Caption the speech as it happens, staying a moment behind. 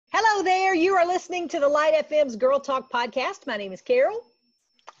there. You are listening to the Light FM's Girl Talk podcast. My name is Carol.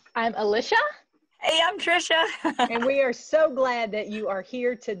 I'm Alicia. Hey, I'm Tricia. And we are so glad that you are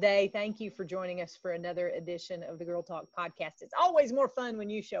here today. Thank you for joining us for another edition of the Girl Talk podcast. It's always more fun when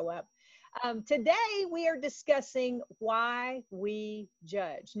you show up. Today, we are discussing why we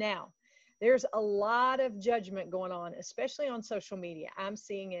judge. Now, there's a lot of judgment going on, especially on social media. I'm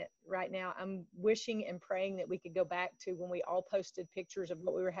seeing it right now. I'm wishing and praying that we could go back to when we all posted pictures of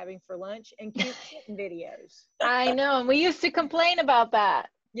what we were having for lunch and cute kitten videos. I know, and we used to complain about that.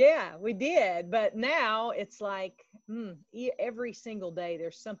 Yeah, we did. But now it's like every single day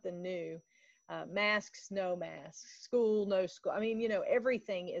there's something new. Masks, no masks, school, no school. I mean,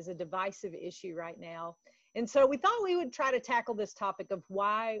 everything is a divisive issue right now. And so we thought we would try to tackle this topic of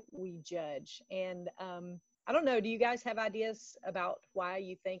why we judge. And I don't know, do you guys have ideas about why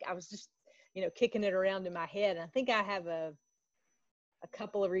you think? I was just, kicking it around in my head. And I think I have a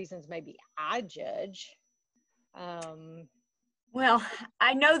couple of reasons maybe I judge. Well,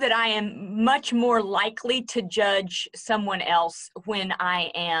 I know that I am much more likely to judge someone else when I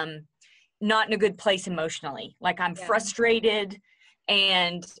am not in a good place emotionally. Like I'm frustrated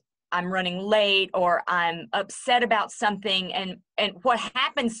and I'm running late or I'm upset about something. And what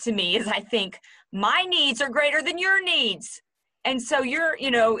happens to me is I think my needs are greater than your needs. And so you're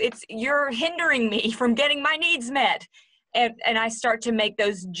hindering me from getting my needs met. And I start to make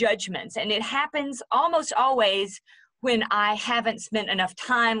those judgments. And it happens almost always when I haven't spent enough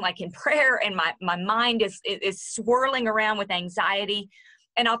time, like in prayer, and my mind is swirling around with anxiety.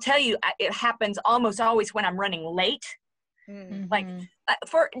 And I'll tell you, it happens almost always when I'm running late. Mm-hmm. Like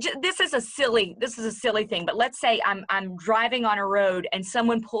this is a silly thing, but let's say I'm driving on a road and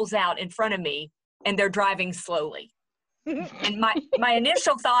someone pulls out in front of me and they're driving slowly. And my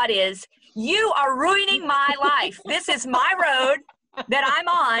initial thought is, you are ruining my life. This is my road that I'm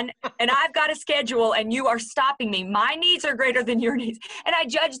on and I've got a schedule and you are stopping me. My needs are greater than your needs. And I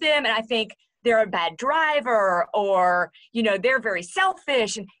judge them and I think they're a bad driver or, they're very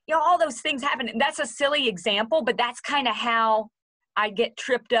selfish and, all those things happen. And that's a silly example, but that's kind of how I get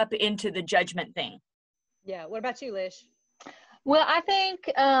tripped up into the judgment thing. Yeah. What about you, Lish? Well, I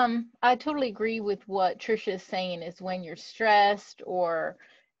think I totally agree with what Tricia is saying is when you're stressed or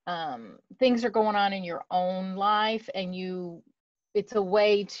things are going on in your own life and it's a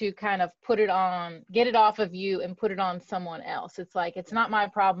way to kind of get it off of you and put it on someone else. It's like, it's not my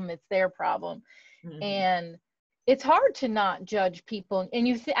problem, it's their problem. Mm-hmm. And it's hard to not judge people.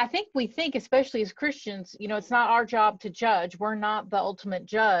 And I think we think, especially as Christians, it's not our job to judge. We're not the ultimate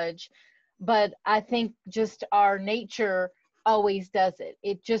judge, but I think just our nature always does it.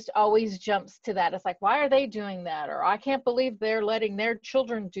 It just always jumps to that. It's like, why are they doing that? Or I can't believe they're letting their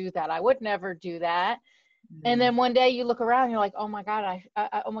children do that. I would never do that. And then one day you look around and you're like, oh my God,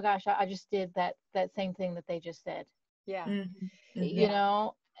 I just did that same thing that they just said. Yeah. Mm-hmm.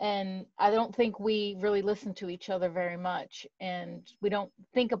 And I don't think we really listen to each other very much. And we don't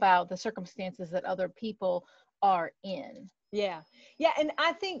think about the circumstances that other people are in. Yeah. Yeah. And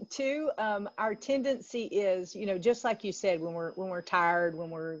I think too, our tendency is, just like you said, when we're tired, when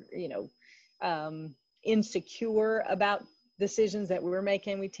we're, insecure about decisions that we're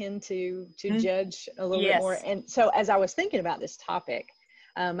making, we tend to judge a little bit more. And so as I was thinking about this topic,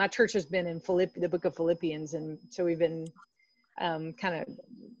 my church has been in the book of Philippians. And so we've been kind of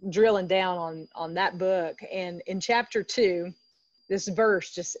drilling down on that book. And in chapter 2, this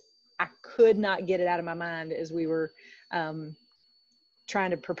verse I could not get it out of my mind as we were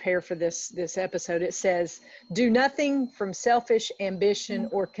trying to prepare for this episode. It says, do nothing from selfish ambition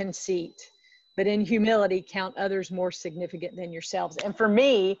or conceit, but in humility count others more significant than yourselves. And for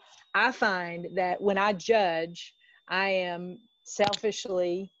me, I find that when I judge, I am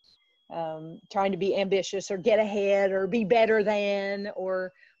selfishly trying to be ambitious or get ahead or be better than,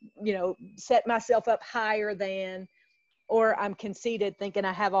 or, set myself up higher than, or I'm conceited thinking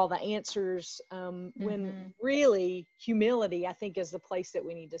I have all the answers, when really humility, I think, is the place that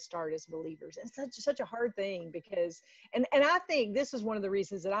we need to start as believers. It's such a hard thing because, and I think this is one of the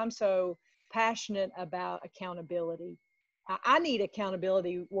reasons that I'm so passionate about accountability. I need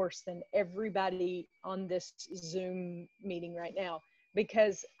accountability worse than everybody on this Zoom meeting right now,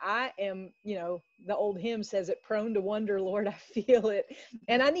 because I am, the old hymn says it, prone to wonder, Lord, I feel it.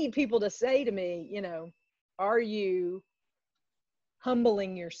 And I need people to say to me, are you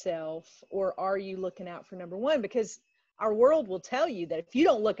humbling yourself or are you looking out for number one? Because our world will tell you that if you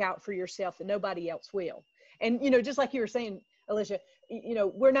don't look out for yourself, then nobody else will. And, just like you were saying, Alicia,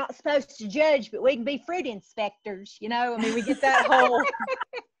 we're not supposed to judge, but we can be fruit inspectors, I mean, we get that whole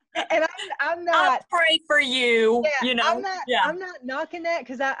And I'm not. I'll pray for you. Yeah, you know. I'm not knocking that,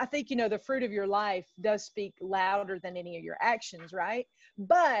 because I think, the fruit of your life does speak louder than any of your actions, right?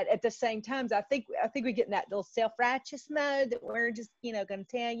 But at the same time, I think we get in that little self-righteous mode that we're just, going to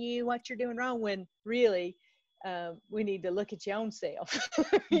tell you what you're doing wrong, when really we need to look at your own self,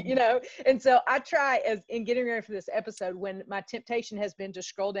 And so I try, as in getting ready for this episode, when my temptation has been to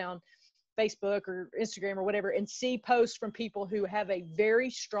scroll down Facebook or Instagram or whatever and see posts from people who have a very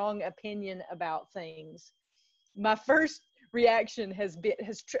strong opinion about things, my first reaction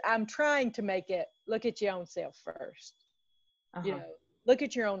I'm trying to make it, look at your own self first. Look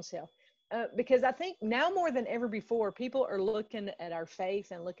at your own self. Because I think now more than ever before, people are looking at our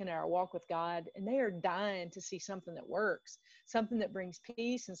faith and looking at our walk with God, and they are dying to see something that works, something that brings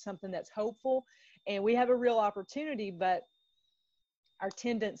peace, and something that's hopeful. And we have a real opportunity, but our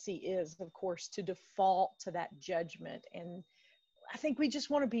tendency is, of course, to default to that judgment. And I think we just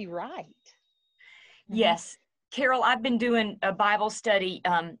want to be right. Yes. Carol, I've been doing a Bible study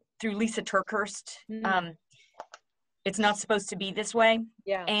through Lisa Turkhurst. It's not supposed to be this way.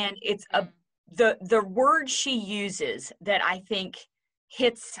 Yeah. And it's the word she uses that I think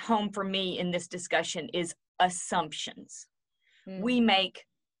hits home for me in this discussion is assumptions. We make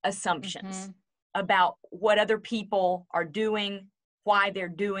assumptions about what other people are doing, why they're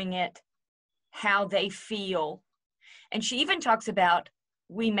doing it, how they feel. And she even talks about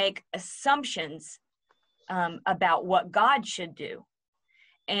we make assumptions about what God should do.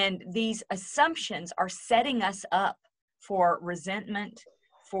 And these assumptions are setting us up for resentment,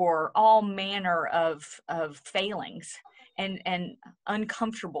 for all manner of failings and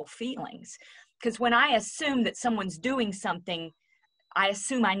uncomfortable feelings. Because when I assume that someone's doing something, I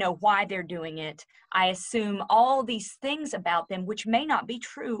assume I know why they're doing it. I assume all these things about them, which may not be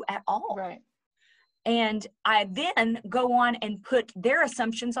true at all. Right. And I then go on and put their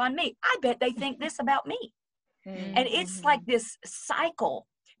assumptions on me. I bet they think this about me. And it's like this cycle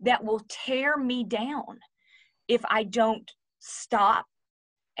that will tear me down if I don't stop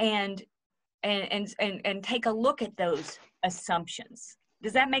and take a look at those assumptions.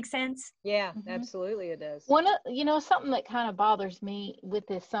 Does that make sense? Yeah, absolutely it does. Something that kind of bothers me with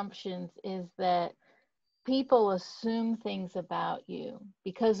the assumptions is that people assume things about you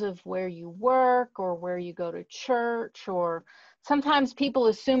because of where you work or where you go to church, or sometimes people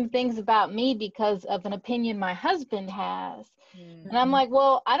assume things about me because of an opinion my husband has. And I'm like,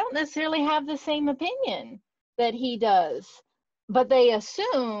 well, I don't necessarily have the same opinion that he does, but they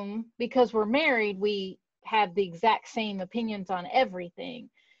assume because we're married, we have the exact same opinions on everything.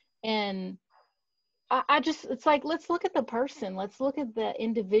 And it's like, let's look at the person. Let's look at the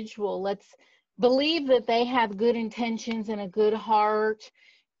individual. Let's believe that they have good intentions and a good heart.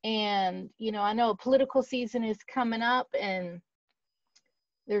 And, I know a political season is coming up and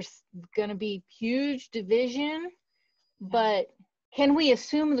there's going to be huge division, but can we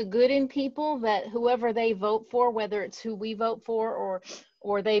assume the good in people, that whoever they vote for, whether it's who we vote for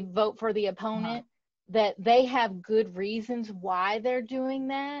or they vote for the opponent, that they have good reasons why they're doing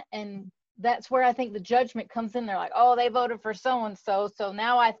that? And that's where I think the judgment comes in. They're like, oh, they voted for so-and-so, so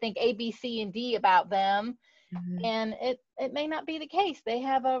now I think A, B, C, and D about them. And it may not be the case. They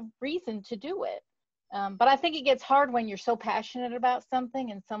have a reason to do it. But I think it gets hard when you're so passionate about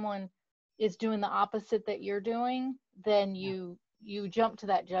something and someone is doing the opposite that you're doing, then you jump to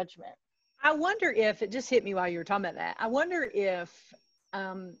that judgment. I wonder if, it just hit me while you were talking about that, I wonder if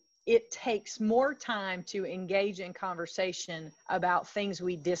it takes more time to engage in conversation about things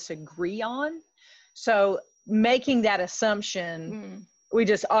we disagree on. So making that assumption, we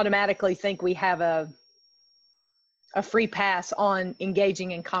just automatically think we have a free pass on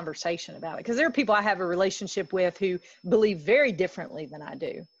engaging in conversation about it. Because there are people I have a relationship with who believe very differently than I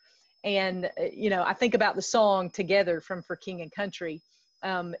do. And, I think about the song Together from For King and Country.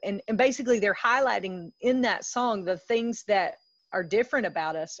 And basically they're highlighting in that song the things that are different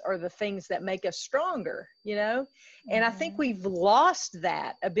about us are the things that make us stronger, And I think we've lost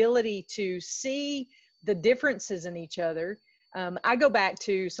that ability to see the differences in each other. I go back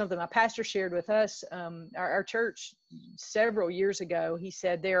to something my pastor shared with us, our church several years ago. He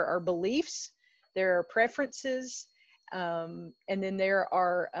said there are beliefs, there are preferences, and then there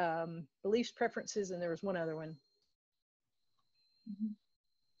are beliefs, preferences, and there was one other one.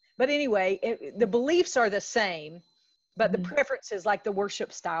 But anyway, the beliefs are the same, but the preferences, like the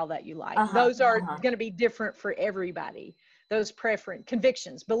worship style that you like, those are going to be different for everybody. Those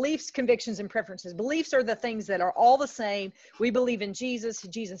convictions, beliefs, convictions, and preferences. Beliefs are the things that are all the same. We believe in Jesus.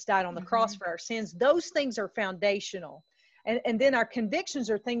 Jesus died on the cross for our sins. Those things are foundational. And then our convictions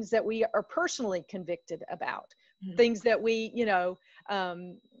are things that we are personally convicted about. Things that we,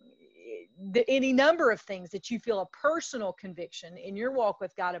 any number of things that you feel a personal conviction in your walk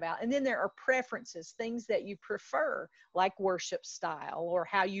with God about. And then there are preferences, things that you prefer, like worship style or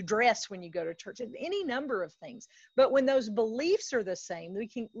how you dress when you go to church, any number of things. But when those beliefs are the same,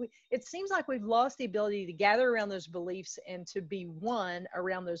 it seems like we've lost the ability to gather around those beliefs and to be one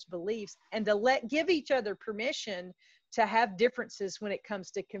around those beliefs, and to give each other permission to have differences when it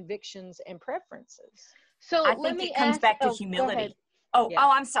comes to convictions and preferences. So I think it comes back to humility. Oh,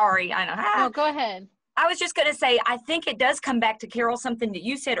 I'm sorry. I know. No, go ahead. I was just going to say, I think it does come back to, Carol, something that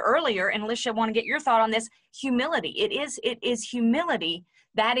you said earlier, and Alicia, I want to get your thought on this. Humility. It is humility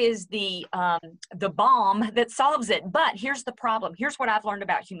that is the balm that solves it. But here's the problem. Here's what I've learned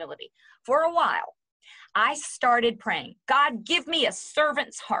about humility. For a while, I started praying, God, give me a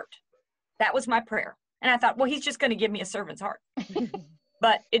servant's heart. That was my prayer. And I thought, well, he's just going to give me a servant's heart.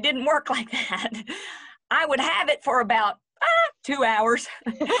 But it didn't work like that. I would have it for about 2 hours,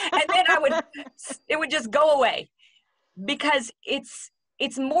 and then it would just go away, because it's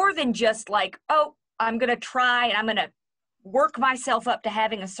more than just like, oh, I'm going to try and I'm going to work myself up to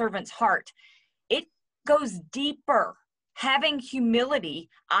having a servant's heart. It goes deeper. Having humility,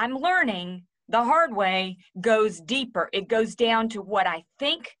 I'm learning the hard way, goes deeper. It goes down to what I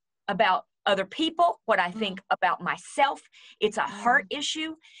think about other people, what I think about myself. It's a heart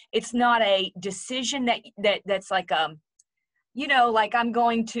issue. It's not a decision that's like like I'm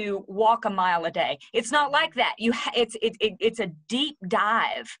going to walk a mile a day. It's not like that. It's a deep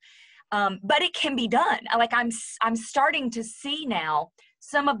dive, but it can be done. Like I'm starting to see now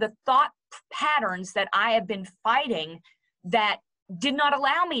some of the thought patterns that I have been fighting that did not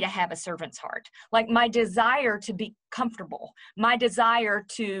allow me to have a servant's heart. Like my desire to be comfortable, my desire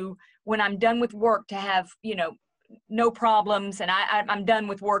to, when I'm done with work, to have, no problems, and I'm done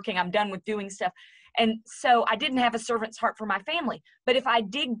with working, I'm done with doing stuff. And so I didn't have a servant's heart for my family. But if I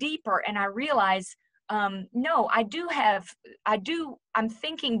dig deeper and I realize, no, I'm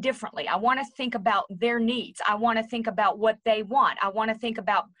thinking differently. I want to think about their needs. I want to think about what they want. I want to think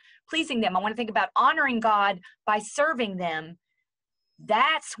about pleasing them. I want to think about honoring God by serving them.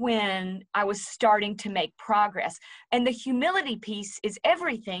 That's when I was starting to make progress. And the humility piece is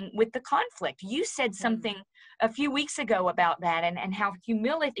everything with the conflict. You said something a few weeks ago about that, and how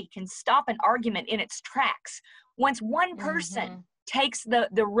humility can stop an argument in its tracks. Once one person takes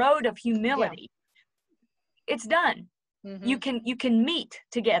the road of humility, it's done. You can meet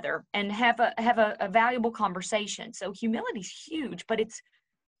together and have a valuable conversation. So humility is huge, but it's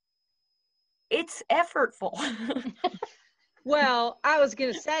effortful. Well, I was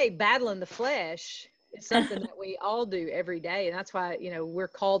going to say, battling the flesh is something that we all do every day. And that's why, we're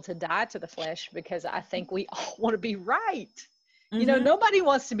called to die to the flesh, because I think we all want to be right. Nobody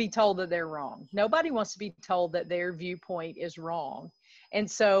wants to be told that they're wrong. Nobody wants to be told that their viewpoint is wrong. And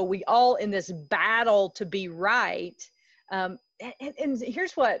so we all, in this battle to be right. And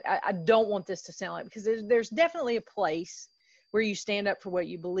here's what I don't want this to sound like, because there's definitely a place where you stand up for what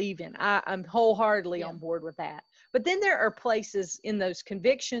you believe in. I'm wholeheartedly on board with that. But then there are places in those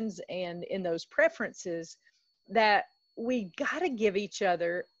convictions and in those preferences that we got to give each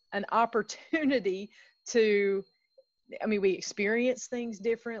other an opportunity to, we experience things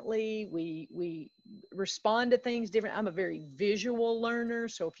differently. We respond to things different. I'm a very visual learner.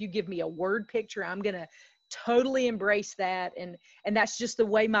 So if you give me a word picture, I'm going to totally embrace that. And that's just the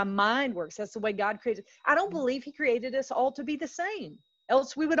way my mind works. That's the way God created. I don't believe he created us all to be the same.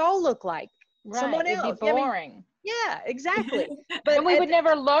 Else we would all look like someone else. It'd be boring. Yeah, exactly. But we would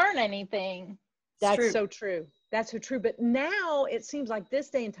never learn anything. That's so true. That's so true. But now it seems like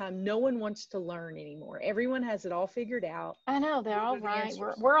this day and time, no one wants to learn anymore. Everyone has it all figured out. I know, they're all right.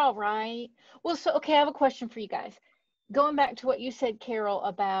 We're all right. Well, so, okay, I have a question for you guys. Going back to what you said, Carol,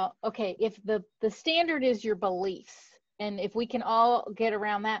 about, okay, if the standard is your beliefs, and if we can all get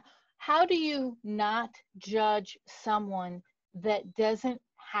around that, how do you not judge someone that doesn't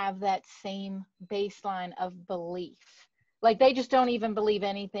have that same baseline of belief? Like they just don't even believe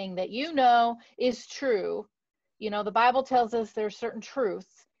anything that is true. The Bible tells us there's certain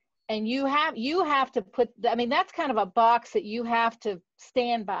truths, and you have to put, that's kind of a box that you have to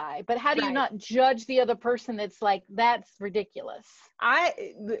stand by. But how do you not judge the other person that's like, that's ridiculous?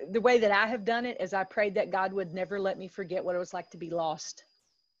 The way that I have done it is I prayed that God would never let me forget what it was like to be lost.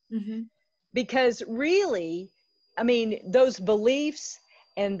 Because really, those beliefs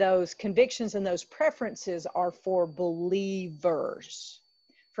and those convictions and those preferences are for believers.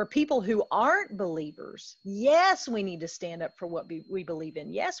 For people who aren't believers, yes, we need to stand up for what we believe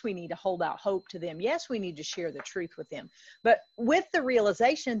in. Yes, we need to hold out hope to them. Yes, we need to share the truth with them. But with the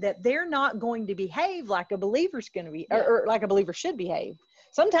realization that they're not going to behave like a believer's going to be, or like a believer should behave.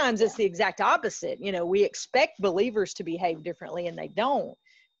 Sometimes it's the exact opposite. You know, we expect believers to behave differently and they don't,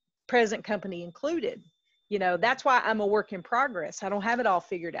 present company included. You know, that's why I'm a work in progress. I don't have it all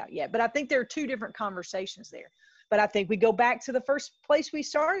figured out yet, but I think there are two different conversations there. But I think we go back to the first place we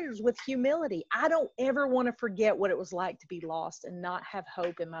started, was with humility. I don't ever want to forget what it was like to be lost and not have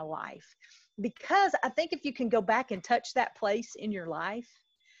hope in my life. Because I think if you can go back and touch that place in your life,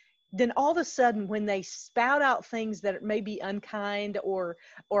 then all of a sudden when they spout out things that may be unkind or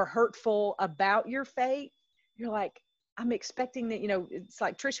hurtful about your faith, you're like, I'm expecting that, you know, it's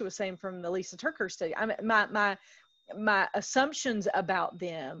like Tricia was saying from the Lisa Turker study. My assumptions about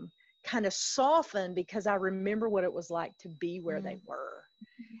them kind of soften because I remember what it was like to be where they were.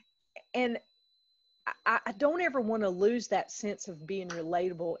 And I don't ever want to lose that sense of being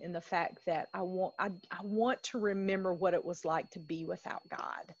relatable in the fact that I want to remember what it was like to be without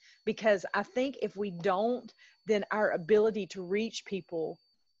God, because I think if we don't, then our ability to reach people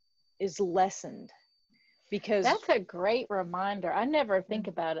is lessened. Because that's a great reminder. I never think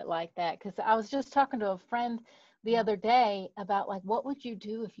about it like that, because I was just talking to a friend the other day about, like, what would you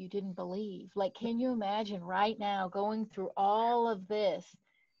do if you didn't believe? Like, can you imagine right now going through all of this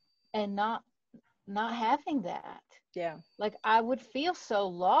and not having that? Yeah. Like, I would feel so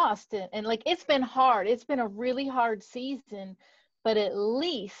lost, and like, it's been hard. It's been a really hard season, but at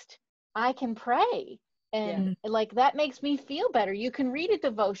least I can pray. And like, that makes me feel better. You can read a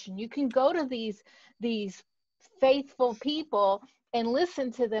devotion. You can go to these faithful people and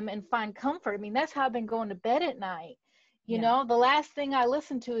listen to them and find comfort. I mean, that's how I've been going to bed at night. You know, the last thing I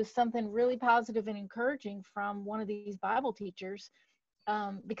listen to is something really positive and encouraging from one of these Bible teachers,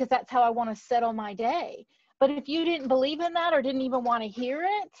 because that's how I want to settle my day. But if you didn't believe in that or didn't even want to hear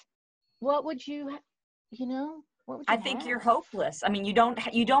it, what would you, you know? I think you're hopeless. I mean, you don't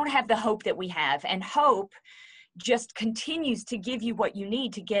have the hope that we have, and hope just continues to give you what you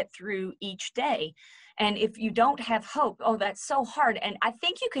need to get through each day. And if you don't have hope, oh, that's so hard. And I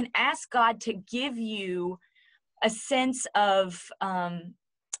think you can ask God to give you a sense of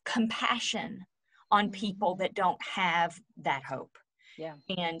compassion on people that don't have that hope. Yeah.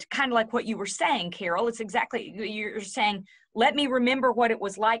 And kind of like what you were saying, Carol, it's exactly, you're saying, let me remember what it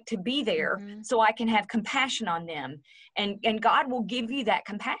was like to be there so I can have compassion on them. And God will give you that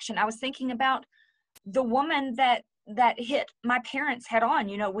compassion. I was thinking about the woman that hit my parents head on.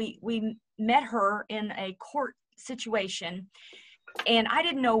 You know, we met her in a court situation, and I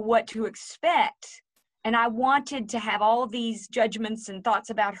didn't know what to expect. And I wanted to have all these judgments and thoughts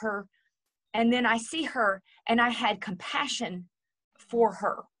about her. And then I see her, and I had compassion for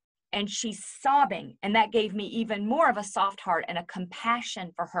her, and she's sobbing, and that gave me even more of a soft heart and a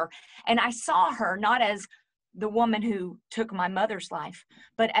compassion for her. And I saw her not as the woman who took my mother's life,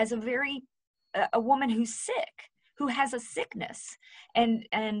 but as a woman who's sick, who has a sickness and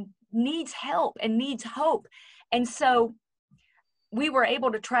needs help and needs hope. And so we were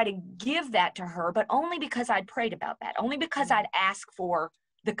able to try to give that to her, but only because I'd prayed about that, only because I'd asked for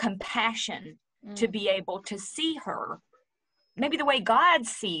the compassion to be able to see her maybe the way God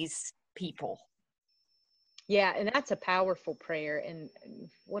sees people. Yeah, and that's a powerful prayer, and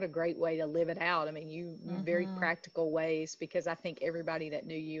what a great way to live it out. I mean, you very practical ways, because I think everybody that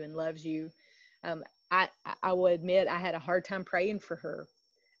knew you and loves you, I will admit I had a hard time praying for her.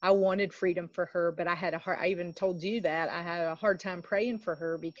 I wanted freedom for her, but I even told you that I had a hard time praying for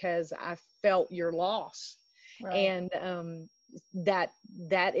her because I felt your loss. Right. And that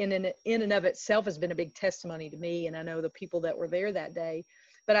in and of itself has been a big testimony to me, and I know the people that were there that day.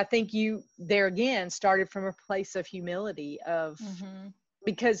 But I think you there again started from a place of humility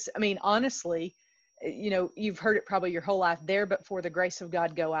because, I mean, honestly, you know, you've heard it probably your whole life, there but for the grace of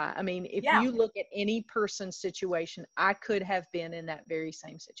God go I. I mean, if you look at any person's situation, I could have been in that very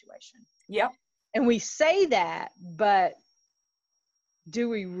same situation. Yep. And we say that, but do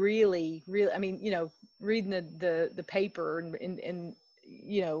we really, I mean, you know, reading the paper and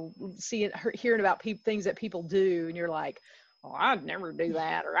you know, hearing about things that people do, and you're like, oh, I'd never do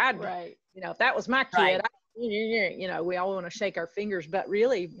that, or you know, if that was my kid, you know, we all want to shake our fingers, but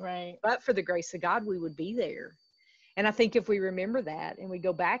really, but for the grace of God, we would be there. And I think if we remember that and we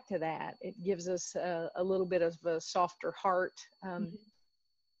go back to that, it gives us a little bit of a softer heart.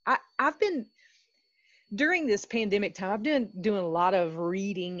 I've been, during this pandemic time, I've been doing a lot of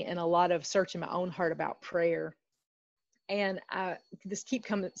reading and a lot of searching my own heart about prayer. And this keeps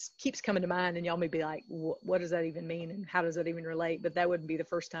coming to mind, and y'all may be like, what does that even mean? And how does that even relate? But that wouldn't be the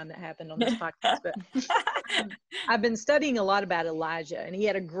first time that happened on this podcast. But I've been studying a lot about Elijah, and he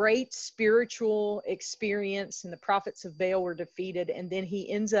had a great spiritual experience, and the prophets of Baal were defeated. And then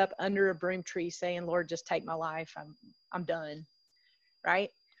he ends up under a broom tree saying, Lord, just take my life. I'm done. right?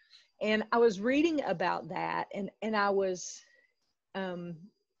 And I was reading about that, and I was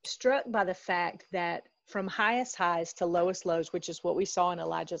struck by the fact that from highest highs to lowest lows, which is what we saw in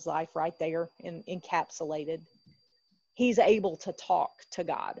Elijah's life right there encapsulated, he's able to talk to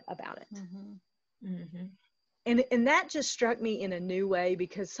God about it. Mm-hmm. Mm-hmm. And that just struck me in a new way,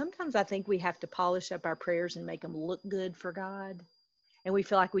 because sometimes I think we have to polish up our prayers and make them look good for God. And we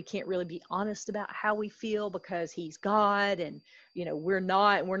feel like we can't really be honest about how we feel because he's God, and, you know, we're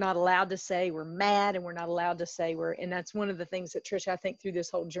not allowed to say we're mad, and we're not allowed to say and that's one of the things that, Tricia, I think through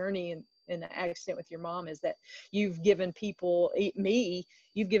this whole journey and in the accident with your mom, is that you've given me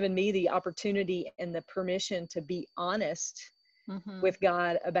the opportunity and the permission to be honest with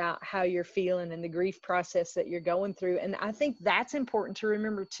God about how you're feeling and the grief process that you're going through. And I think that's important to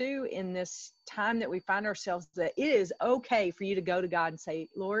remember too, in this time that we find ourselves, that it is okay for you to go to God and say,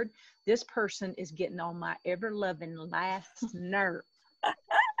 Lord, this person is getting on my ever loving last nerve.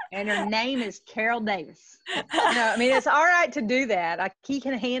 And her name is Carol Davis. No, I mean, it's all right to do that. He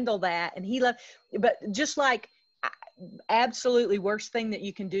can handle that. And but just like, absolutely worst thing that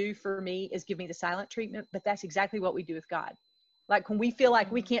you can do for me is give me the silent treatment. But that's exactly what we do with God. Like when we feel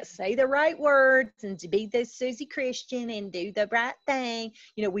like we can't say the right words and to be the Susie Christian and do the right thing,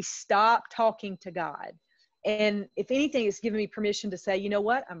 you know, we stop talking to God. And if anything, it's given me permission to say, you know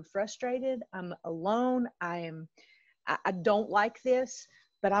what, I'm frustrated. I'm alone. I don't like this,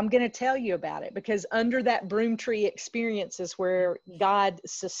 but I'm going to tell you about it, because under that broom tree experience is where God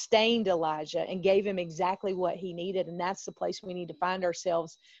sustained Elijah and gave him exactly what he needed. And that's the place we need to find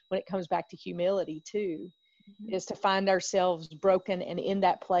ourselves when it comes back to humility too. Is to find ourselves broken and in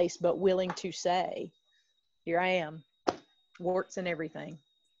that place, but willing to say, here I am, warts and everything.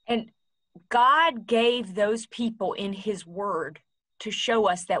 And God gave those people in his word to show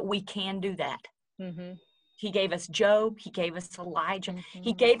us that we can do that. Mm-hmm. He gave us Job. He gave us Elijah. Mm-hmm.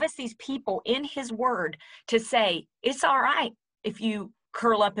 He gave us these people in his word to say, it's all right if you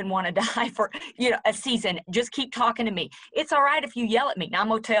curl up and want to die for, you know, a season. Just keep talking to me. It's all right if you yell at me. Now I'm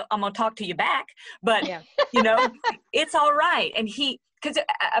gonna talk to you back, but yeah. You know, it's all right. And because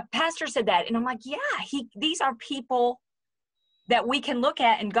a pastor said that, and I'm like, yeah, these are people that we can look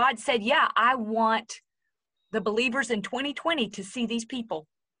at, and God said, yeah, I want the believers in 2020 to see these people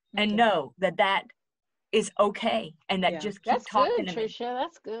and know that is okay, and that just keep talking to me. Tricia,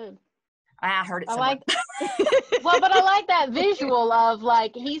 that's good. I heard it somewhere. But I like that visual of,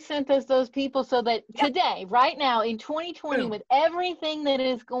 like, he sent us those people so that today, right now in 2020, with everything that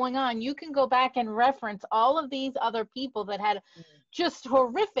is going on, you can go back and reference all of these other people that had just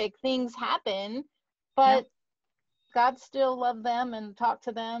horrific things happen, but God still loved them and talked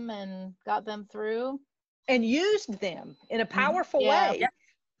to them and got them through. And used them in a powerful way. Yeah.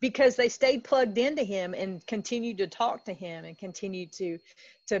 Because they stayed plugged into him and continued to talk to him and continued to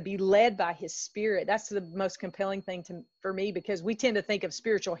be led by his spirit. That's the most compelling thing for me, because we tend to think of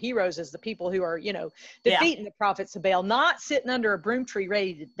spiritual heroes as the people who are, you know, defeating the prophets of Baal, not sitting under a broom tree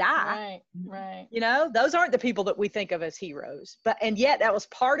ready to die. Right. You know, those aren't the people that we think of as heroes. And yet that was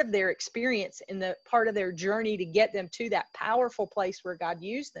part of their experience and the part of their journey to get them to that powerful place where God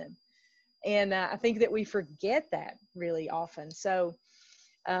used them. And I think that we forget that really often. So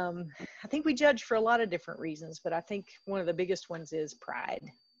I think we judge for a lot of different reasons, but I think one of the biggest ones is pride.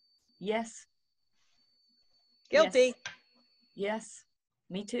 Yes. Guilty. Yes.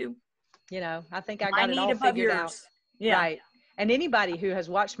 Me too. You know, I think I got it all figured out. Yeah. Right. And anybody who has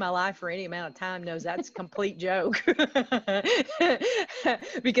watched my life for any amount of time knows that's a complete joke,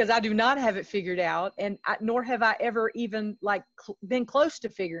 because I do not have it figured out, and nor have I ever even been close to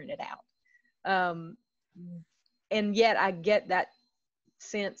figuring it out. And yet I get that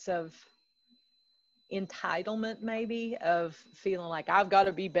sense of entitlement, maybe, of feeling like I've got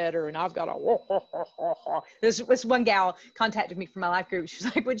to be better and I've got to this one gal contacted me from my life group. She's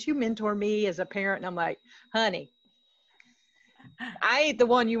like, would you mentor me as a parent? And I'm like, honey, I ain't the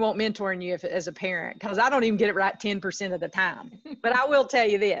one you want mentoring you as a parent, because I don't even get it right 10% of the time. But I will tell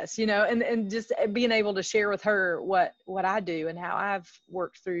you this, you know, and just being able to share with her what I do and how I've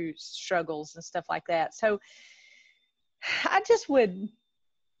worked through struggles and stuff like that. So I just would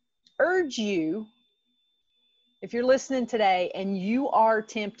urge you, if you're listening today and you are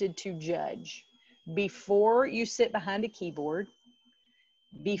tempted to judge, before you sit behind a keyboard,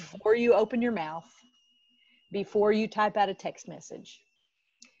 before you open your mouth, before you type out a text message,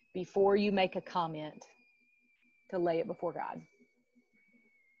 before you make a comment, to lay it before God.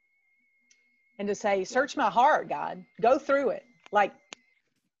 And to say, search my heart, God. Go through it. Like,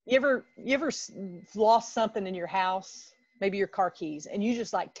 you ever lost something in your house, maybe your car keys, and you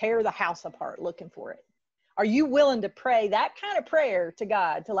just tear the house apart looking for it? Are you willing to pray that kind of prayer to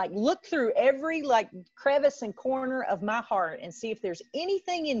God, to like look through every like crevice and corner of my heart and see if there's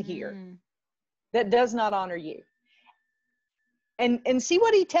anything in here that does not honor you? And see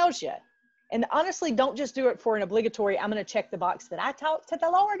what he tells you. And honestly, don't just do it for an obligatory, I'm going to check the box that I talked to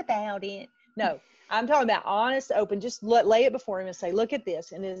the Lord about it. No, I'm talking about honest, open, just lay it before him and say, look at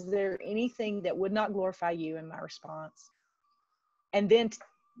this. And is there anything that would not glorify you in my response? And then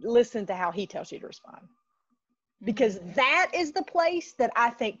listen to how he tells you to respond. Because that is the place that I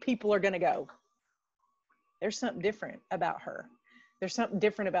think people are going to go, there's something different about her. There's something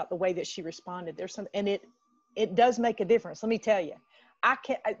different about the way that she responded. There's something, and it does make a difference. Let me tell you, I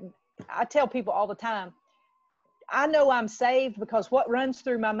tell people all the time, I know I'm saved because what runs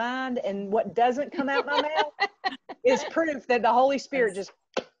through my mind and what doesn't come out my mouth is proof that the Holy Spirit just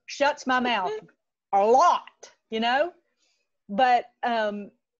shuts my mouth a lot, you know? But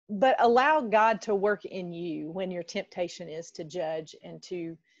allow God to work in you when your temptation is to judge and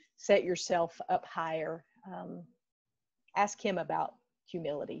to set yourself up higher. Ask him about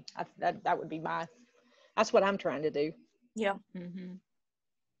humility. That would be that's what I'm trying to do. Yeah. Mm-hmm.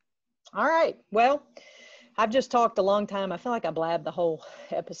 All right. Well, I've just talked a long time. I feel like I blabbed the whole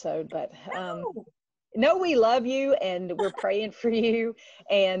episode, but no, we love you and we're praying for you.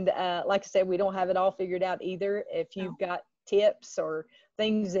 And like I said, we don't have it all figured out either. If you've got tips or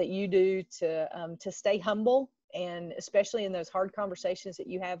things that you do to stay humble, and especially in those hard conversations that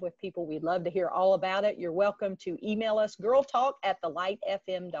you have with people, we'd love to hear all about it. You're welcome to email us,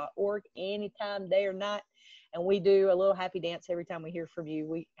 girltalk@thelightfm.org, anytime, day or night. And we do a little happy dance every time we hear from you.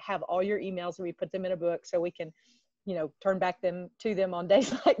 We have all your emails and we put them in a book so we can, turn back to them on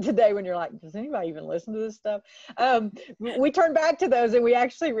days like today when you're like, does anybody even listen to this stuff? We turn back to those and we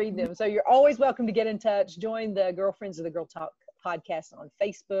actually read them. So you're always welcome to get in touch. Join the Girlfriends of the Girl Talk podcast on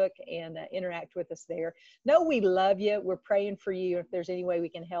Facebook and interact with us there. No, we love you. We're praying for you. If there's any way we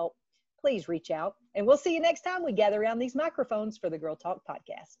can help, please reach out. And we'll see you next time we gather around these microphones for the Girl Talk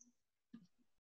podcast.